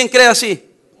 ¿También quién cree así?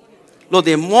 Los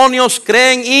demonios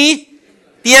creen y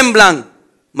tiemblan.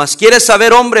 Mas quieres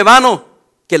saber, hombre vano,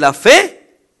 que la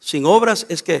fe sin obras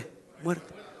es que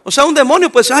muerte. O sea, un demonio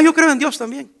puede decir, yo creo en Dios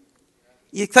también.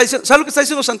 Y ¿sabes lo que está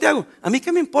diciendo Santiago? A mí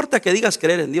qué me importa que digas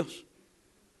creer en Dios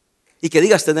y que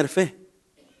digas tener fe.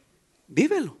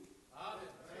 vívelo.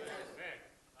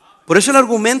 Por eso el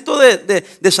argumento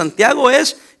de Santiago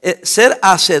es ser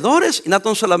hacedores y no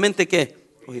tan solamente ¿qué?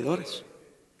 Oidores.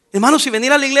 Hermanos, si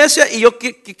venir a la iglesia y yo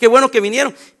qué bueno que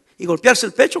vinieron y golpearse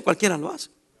el pecho, cualquiera lo hace.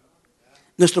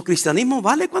 Nuestro cristianismo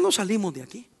vale cuando salimos de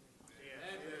aquí.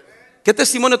 ¿Qué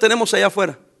testimonio tenemos allá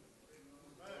afuera?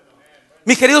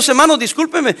 Mis queridos hermanos,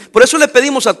 discúlpenme, por eso le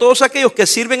pedimos a todos aquellos que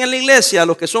sirven en la iglesia, a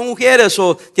los que son mujeres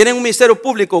o tienen un ministerio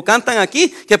público o cantan aquí,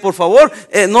 que por favor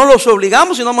no los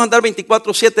obligamos y no vamos a andar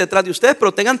 24/7 detrás de ustedes,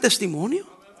 pero tengan testimonio.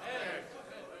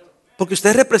 Porque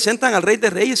ustedes representan al Rey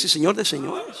de Reyes y Señor de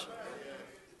Señores.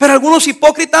 Pero algunos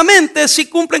hipócritamente sí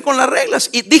cumplen con las reglas.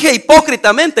 Y dije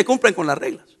hipócritamente cumplen con las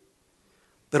reglas.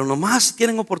 Pero nomás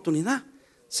tienen oportunidad,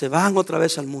 se van otra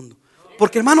vez al mundo.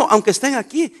 Porque hermano, aunque estén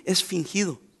aquí, es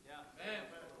fingido.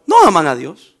 No aman a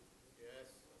Dios.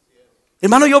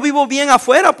 Hermano, yo vivo bien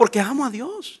afuera porque amo a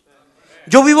Dios.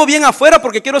 Yo vivo bien afuera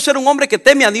porque quiero ser un hombre que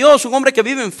teme a Dios, un hombre que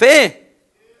vive en fe,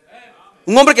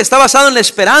 un hombre que está basado en la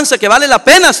esperanza, que vale la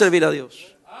pena servir a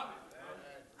Dios.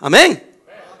 Amén.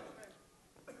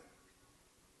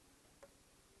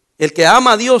 El que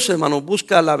ama a Dios, hermano,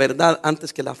 busca la verdad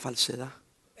antes que la falsedad.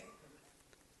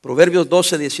 Proverbios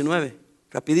 12:19.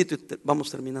 Rapidito y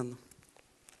vamos terminando.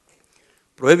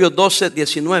 Proverbios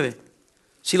 12:19.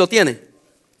 ¿Sí lo tiene?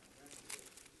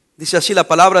 Dice así la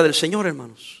palabra del Señor,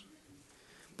 hermanos.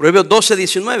 Proverbios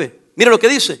 12:19. Mira lo que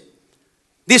dice.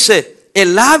 Dice,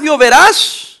 el labio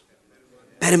veraz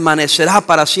permanecerá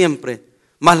para siempre.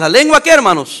 Mas la lengua, ¿qué,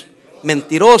 hermanos?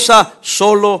 Mentirosa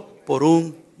solo por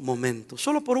un momento.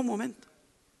 Solo por un momento.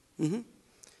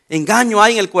 Engaño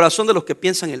hay en el corazón de los que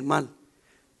piensan el mal,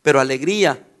 pero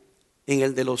alegría en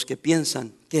el de los que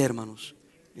piensan, ¿qué, hermanos?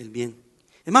 El bien.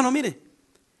 Hermano, mire,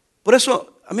 por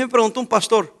eso a mí me preguntó un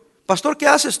pastor, ¿qué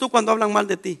haces tú cuando hablan mal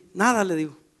de ti? Nada, le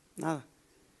digo, nada.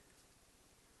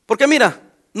 Porque mira,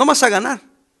 no vas a ganar.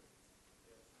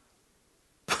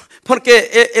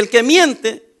 Porque el que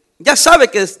miente ya sabe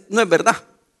que no es verdad.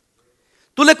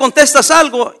 Tú le contestas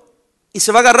algo y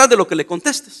se va a agarrar de lo que le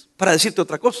contestes para decirte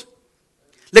otra cosa.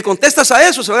 Le contestas a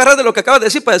eso, se va a agarrar de lo que acabas de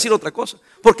decir para decir otra cosa.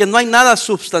 Porque no hay nada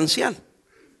sustancial.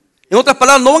 En otras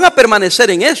palabras, no van a permanecer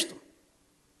en esto.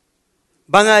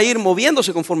 Van a ir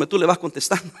moviéndose conforme tú le vas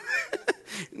contestando.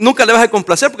 Nunca le vas a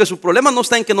complacer porque su problema no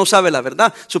está en que no sabe la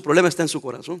verdad. Su problema está en su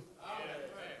corazón.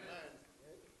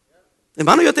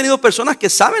 Hermano, yo he tenido personas que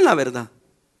saben la verdad.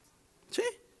 Sí.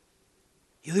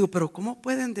 Yo digo, pero ¿cómo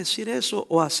pueden decir eso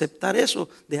o aceptar eso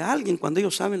de alguien cuando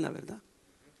ellos saben la verdad?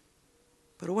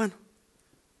 Pero bueno,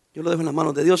 yo lo dejo en las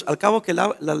manos de Dios. Al cabo que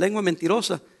la lengua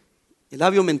mentirosa, el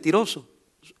labio mentiroso,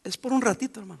 es por un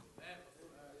ratito, hermano.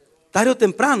 Tarde o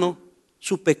temprano,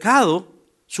 su pecado,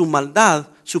 su maldad,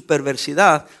 su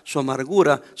perversidad, su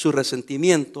amargura, su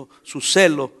resentimiento, su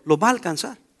celo, lo va a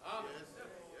alcanzar.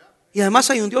 Y además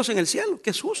hay un Dios en el cielo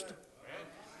que es justo.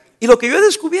 Y lo que yo he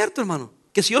descubierto, hermano,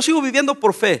 que si yo sigo viviendo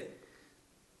por fe,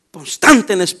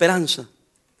 constante en la esperanza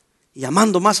y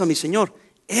amando más a mi Señor,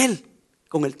 Él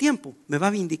con el tiempo me va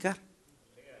a vindicar.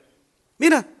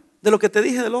 Mira, de lo que te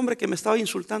dije del hombre que me estaba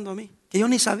insultando a mí, que yo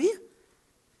ni sabía.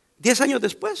 10 años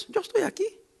después, yo estoy aquí.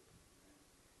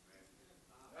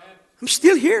 I'm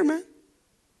still here, man.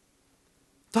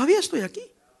 Todavía estoy aquí.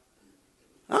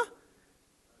 ¿Ah?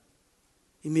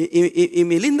 Y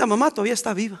mi linda mamá todavía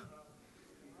está viva.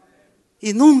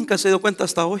 Y nunca se dio cuenta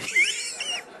hasta hoy.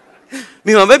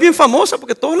 Mi mamá es bien famosa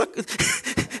porque todo la...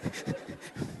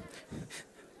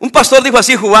 Un pastor dijo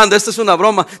así jugando, esta es una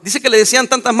broma. Dice que le decían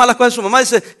tantas malas cosas a su mamá.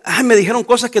 Dice, ay, me dijeron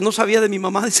cosas que no sabía de mi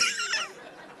mamá. Dice.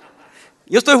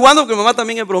 Yo estoy jugando porque mi mamá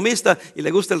también es bromista y le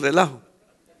gusta el relajo.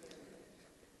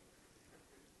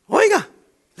 Oiga,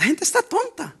 la gente está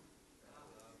tonta.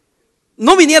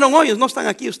 No vinieron hoy, no están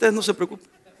aquí, ustedes no se preocupen.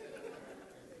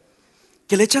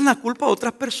 Que le echan la culpa a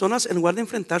otras personas en lugar de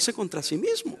enfrentarse contra sí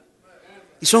mismo.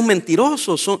 Y son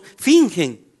mentirosos,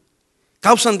 fingen,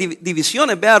 causan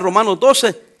divisiones. Vea Romanos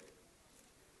 12.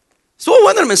 Estuvo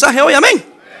bueno el mensaje hoy, amén.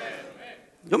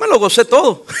 Yo me lo gocé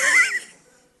todo.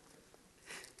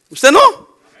 ¿Usted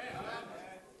no?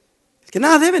 El que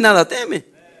nada debe, nada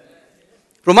teme.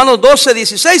 Romanos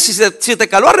 12:16. Si te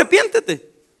caló,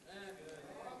 arrepiéntete.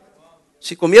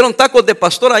 Si comieron tacos de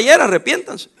pastor ayer,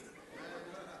 arrepiéntanse.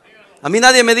 A mí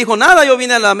nadie me dijo nada. Yo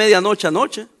vine a la medianoche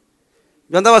anoche.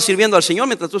 Yo andaba sirviendo al Señor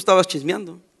mientras tú estabas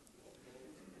chismeando.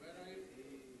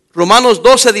 Romanos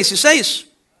 12:16.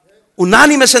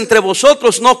 Unánimes entre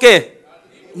vosotros, no que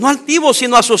no altivos,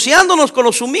 sino asociándonos con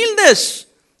los humildes.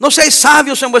 No seáis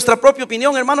sabios en vuestra propia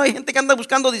opinión, hermano. Hay gente que anda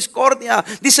buscando discordia.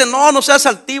 Dice, no seas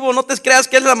altivo, no te creas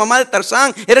que eres la mamá de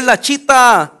Tarzán, eres la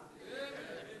chita.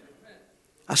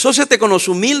 Asóciate con los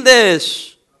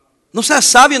humildes. No seas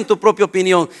sabio en tu propia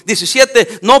opinión.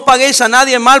 17, no paguéis a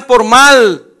nadie mal por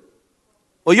mal.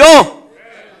 ¿Oyó?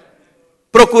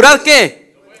 Procurad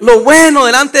 ¿qué? Lo bueno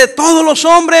delante de todos los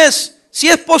hombres, si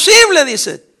es posible,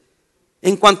 dice.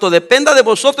 En cuanto dependa de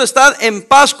vosotros, estad en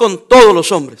paz con todos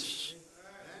los hombres.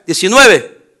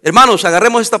 19, hermanos,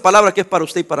 agarremos esta palabra que es para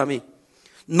usted y para mí.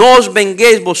 No os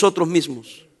venguéis vosotros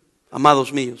mismos,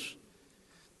 amados míos,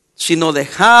 sino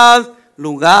dejad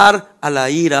lugar a la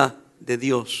ira de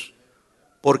Dios.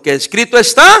 Porque escrito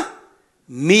está,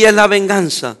 mía es la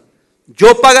venganza,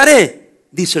 yo pagaré,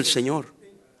 dice el Señor.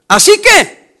 Así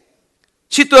que,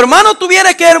 si tu hermano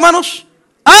tuviera que, hermanos,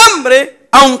 hambre,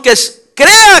 aunque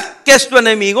crea que es tu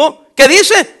enemigo, ¿qué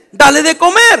dice? Dale de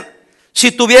comer.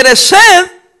 Si tuvieres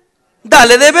sed,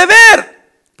 dale de beber.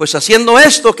 Pues haciendo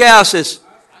esto, ¿qué haces?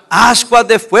 Ascuas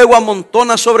de fuego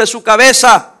amontona sobre su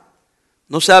cabeza.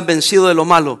 No seas vencido de lo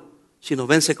malo, sino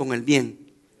vence con el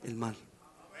bien el mal.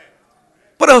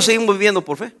 Por eso seguimos viviendo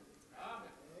por fe.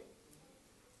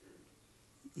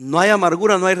 No hay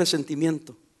amargura, no hay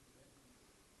resentimiento.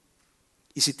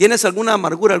 Y si tienes alguna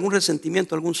amargura, algún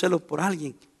resentimiento, algún celo por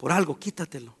alguien, por algo,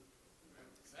 quítatelo.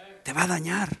 Te va a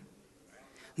dañar.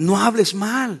 No hables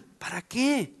mal. ¿Para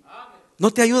qué?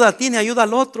 No te ayuda a ti ni ayuda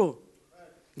al otro.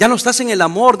 Ya no estás en el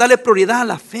amor. Dale prioridad a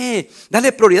la fe.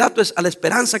 Dale prioridad a la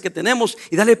esperanza que tenemos.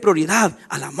 Y dale prioridad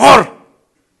al amor.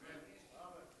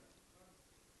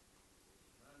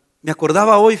 Me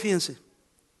acordaba hoy, fíjense,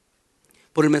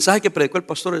 por el mensaje que predicó el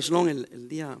pastor Sloan el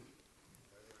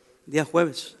día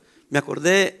jueves. Me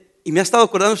acordé, y me ha estado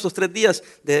acordando estos 3 días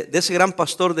de ese gran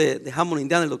pastor de Hammond,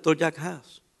 Indiana, el doctor Jack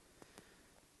Haas.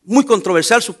 Muy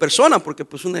controversial su persona, porque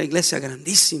pues una iglesia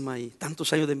grandísima y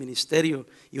tantos años de ministerio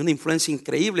y una influencia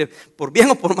increíble. Por bien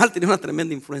o por mal tenía una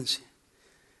tremenda influencia.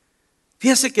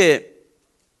 Fíjese que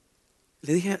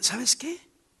le dije, ¿sabes qué?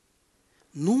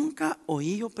 Nunca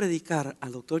oí yo predicar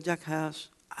al doctor Jack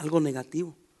Haas algo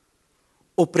negativo,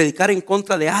 o predicar en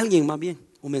contra de alguien más bien,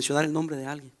 o mencionar el nombre de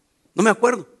alguien. No me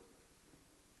acuerdo.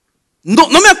 No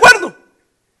me acuerdo.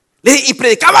 Y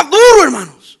predicaba duro,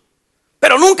 hermanos.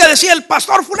 Pero nunca decía el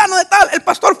pastor fulano de tal, el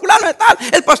pastor fulano de tal,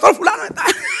 el pastor fulano de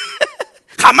tal.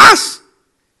 Jamás.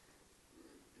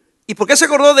 ¿Y por qué se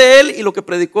acordó de él y lo que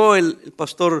predicó el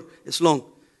pastor Sloan?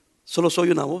 Solo soy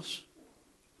una voz.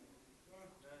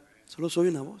 Solo soy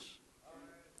una voz.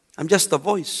 I'm just a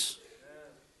voice.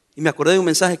 Y me acordé de un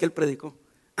mensaje que él predicó.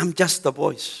 I'm just a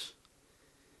voice.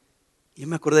 Y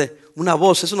me acordé, una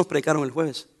voz, eso nos predicaron el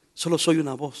jueves. Solo soy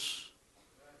una voz.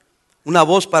 Una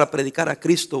voz para predicar a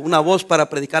Cristo. Una voz para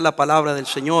predicar la palabra del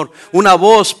Señor. Una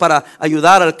voz para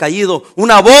ayudar al caído.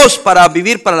 Una voz para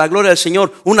vivir para la gloria del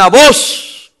Señor. Una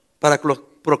voz para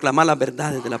proclamar las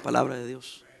verdades de la palabra de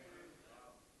Dios.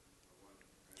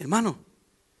 Hermano,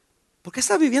 ¿por qué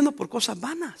estás viviendo por cosas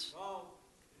vanas?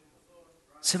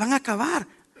 Se van a acabar.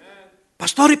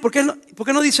 Pastor, ¿y por qué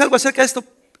no dice algo acerca de esto?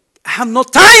 I have no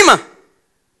time.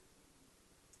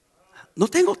 No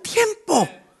tengo tiempo.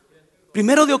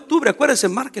 1 de octubre, acuérdense,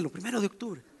 márquelo, 1 de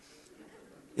octubre.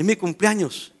 Es mi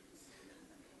cumpleaños.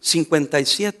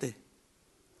 57.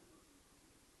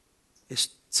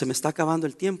 Se me está acabando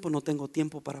el tiempo, no tengo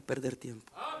tiempo para perder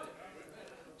tiempo.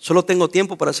 Solo tengo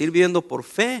tiempo para seguir viviendo por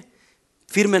fe,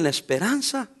 firme en la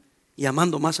esperanza y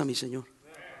amando más a mi Señor.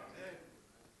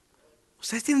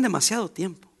 Ustedes tienen demasiado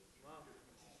tiempo.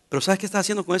 Pero ¿sabes qué está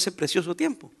haciendo con ese precioso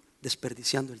tiempo?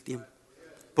 Desperdiciando el tiempo.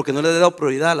 Porque no le he dado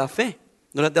prioridad a la fe,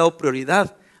 no le he dado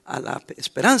prioridad a la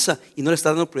esperanza y no le está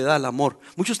dando prioridad al amor.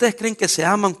 Muchos de ustedes creen que se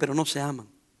aman, pero no se aman.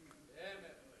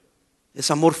 Es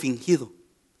amor fingido.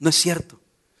 No es cierto.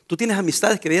 Tú tienes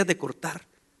amistades que debes de cortar.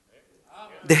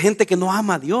 De gente que no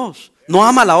ama a Dios, no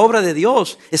ama la obra de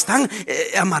Dios. Están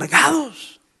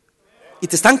amargados y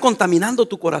te están contaminando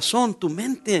tu corazón, tu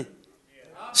mente.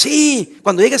 Sí,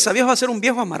 cuando llegues a viejo vas a ser un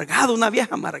viejo amargado, una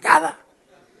vieja amargada.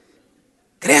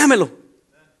 Créamelo.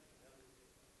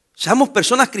 Seamos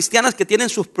personas cristianas que tienen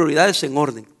sus prioridades en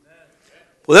orden.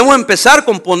 Podemos empezar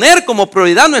con poner como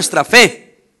prioridad nuestra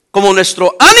fe, como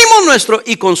nuestro ánimo,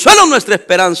 y consuelo, nuestra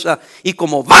esperanza, y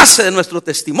como base de nuestro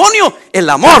testimonio, el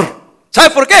amor.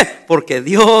 ¿Sabe por qué? Porque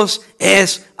Dios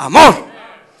es amor.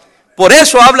 Por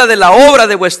eso habla de la obra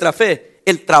de vuestra fe,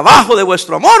 el trabajo de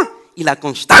vuestro amor y la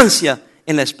constancia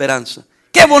en la esperanza.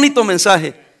 Qué bonito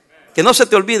mensaje. Que no se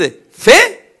te olvide: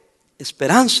 fe,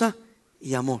 esperanza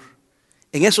y amor.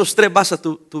 En esos 3 basa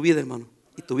tu vida, hermano,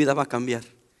 y tu vida va a cambiar.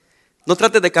 No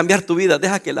trates de cambiar tu vida,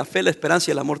 deja que la fe, la esperanza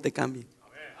y el amor te cambien.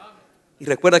 Y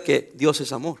recuerda que Dios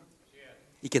es amor.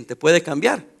 Y quien te puede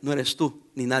cambiar no eres tú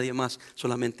ni nadie más,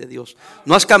 solamente Dios.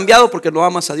 No has cambiado porque no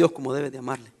amas a Dios como debes de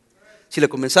amarle. Si le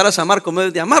comenzaras a amar como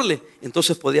debes de amarle,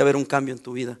 entonces podría haber un cambio en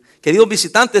tu vida. Queridos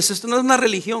visitantes, esto no es una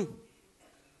religión.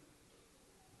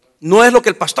 No es lo que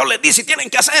el pastor les dice y tienen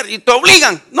que hacer y te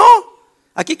obligan. No,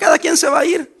 aquí cada quien se va a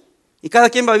ir y cada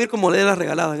quien va a vivir como le dé la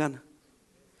regalada gana.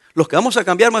 Los que vamos a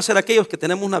cambiar van a ser aquellos que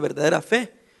tenemos una verdadera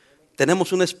fe,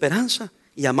 tenemos una esperanza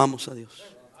y amamos a Dios.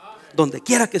 Donde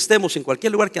quiera que estemos, en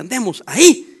cualquier lugar que andemos,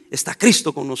 ahí está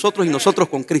Cristo con nosotros y nosotros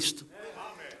con Cristo.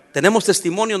 Tenemos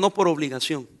testimonio no por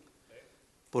obligación,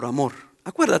 por amor.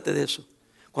 Acuérdate de eso.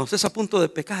 Cuando estés a punto de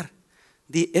pecar,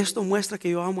 di, esto muestra que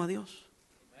yo amo a Dios.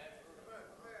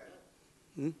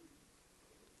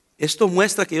 Esto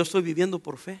muestra que yo estoy viviendo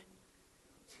por fe.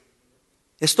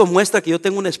 Esto muestra que yo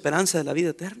tengo una esperanza de la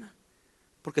vida eterna.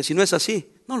 Porque si no es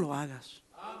así, no lo hagas.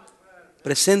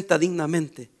 Presenta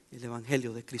dignamente el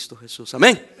Evangelio de Cristo Jesús.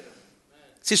 Amén.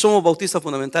 Sí somos bautistas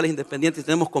fundamentales independientes y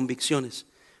tenemos convicciones,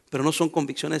 pero no son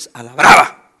convicciones a la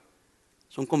brava.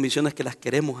 Son convicciones que las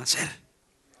queremos hacer,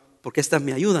 porque estas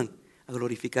me ayudan a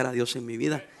glorificar a Dios en mi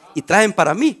vida y traen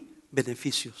para mí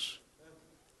beneficios,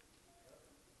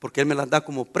 porque Él me las da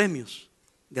como premios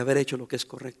de haber hecho lo que es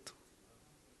correcto.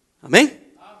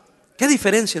 Amén. ¿Qué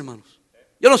diferencia, hermanos?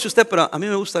 Yo no sé usted, pero a mí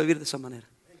me gusta vivir de esa manera.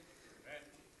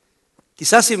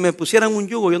 Quizás si me pusieran un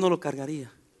yugo yo no lo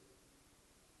cargaría,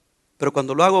 pero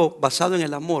cuando lo hago basado en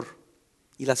el amor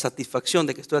y la satisfacción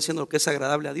de que estoy haciendo lo que es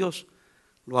agradable a Dios,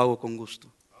 lo hago con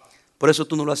gusto. Por eso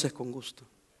tú no lo haces con gusto,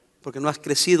 porque no has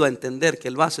crecido a entender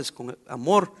que lo haces con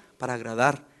amor para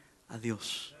agradar a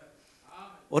Dios.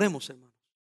 Oremos, hermano.